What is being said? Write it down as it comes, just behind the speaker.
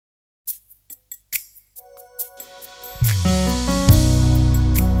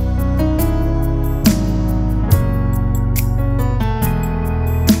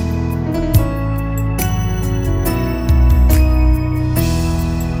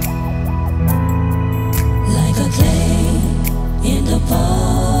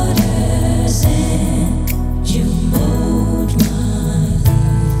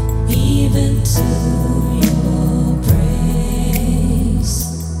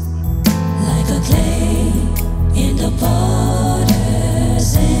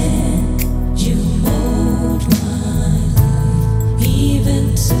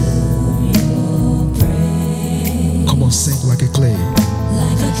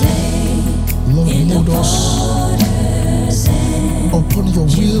Upon your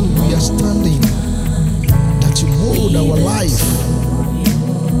will we are standing, that you mold our life.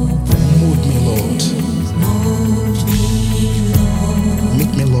 Mold me, Lord.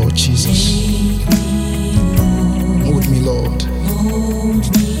 Make me, Lord Jesus. Mold me, Lord.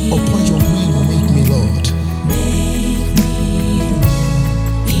 Upon your will, make me, Lord.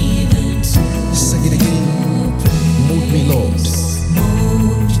 Sing it again. Mold me, Lord.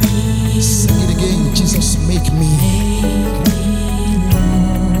 Sing it again. Jesus, make me.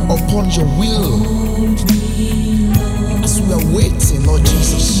 Upon your will, as we are waiting, Lord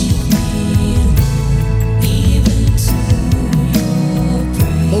Jesus.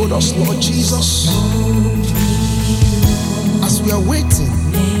 Mold us, Lord Jesus, as we are waiting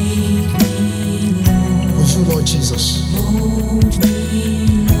for you, Lord Jesus.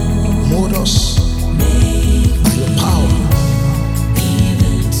 Mold us by your power.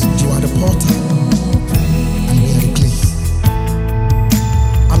 You are the potter and we are the clay.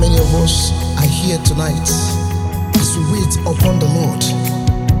 How many of us are here tonight as we wait upon the Lord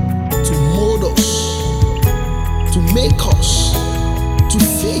to mold us, to make us, to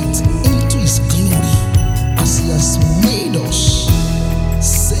fade into His glory as He has made us?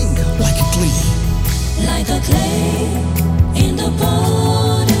 Sing like a clay. Like a clay in the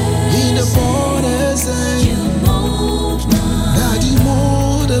potter's hand. You mold my Daddy,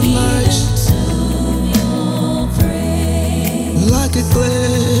 mold a life to your praise. like a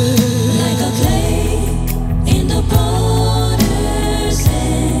clay. Like a clay in the potter's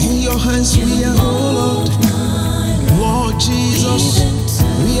hand. In your hands we are, oh Lord. Lord Jesus,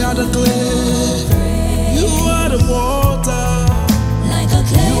 we are the clay. You are the water. Like a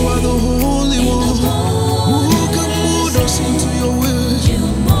clay, You are the Holy One who can mold us into your will, you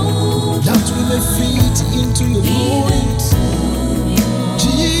mold that we may fit into your glory.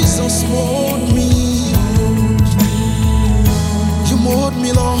 Jesus, mold me. You mold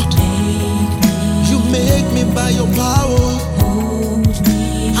me, Lord. You make me by your power.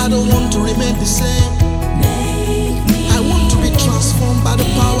 I don't want to remain the same. I want to be transformed by the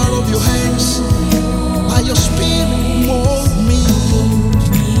power of your hands. By your spirit, mold me.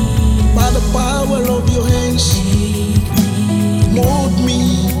 By the power of your hands, mold me,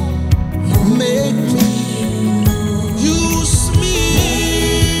 make me, use me.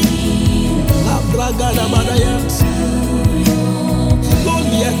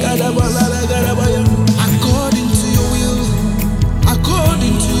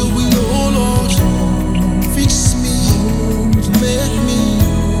 According to your will, oh Lord, fix me, make me,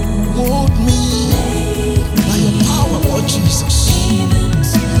 mold me, by your power, Lord Jesus.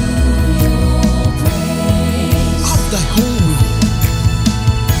 Thy own will.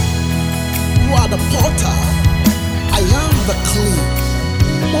 You are the potter, I am the clay.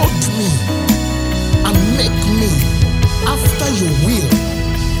 Mold me and make me after your will.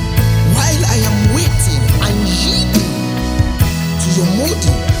 While I am waiting and yielding to your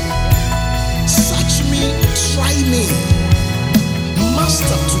molding, search me, try me,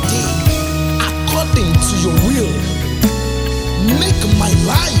 Master, today according to your will. Make my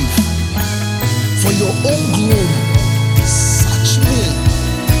life for your own glory. Search me,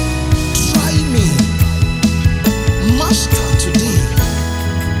 try me, Master, today.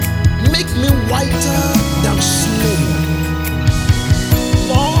 Make me whiter than snow.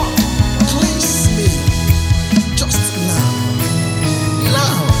 Lord, cleanse me just now.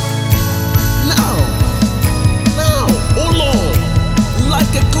 Now, oh Lord,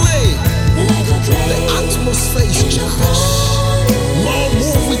 like a clay, the atmosphere is charged. Lord,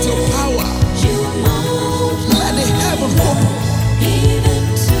 move with your power. Let the heaven open.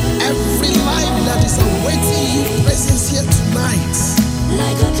 Every life that is awaiting your presence here tonight,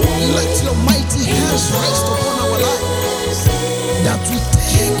 let your mighty hands rest upon our life, that we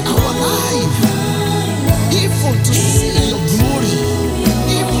take our life even to see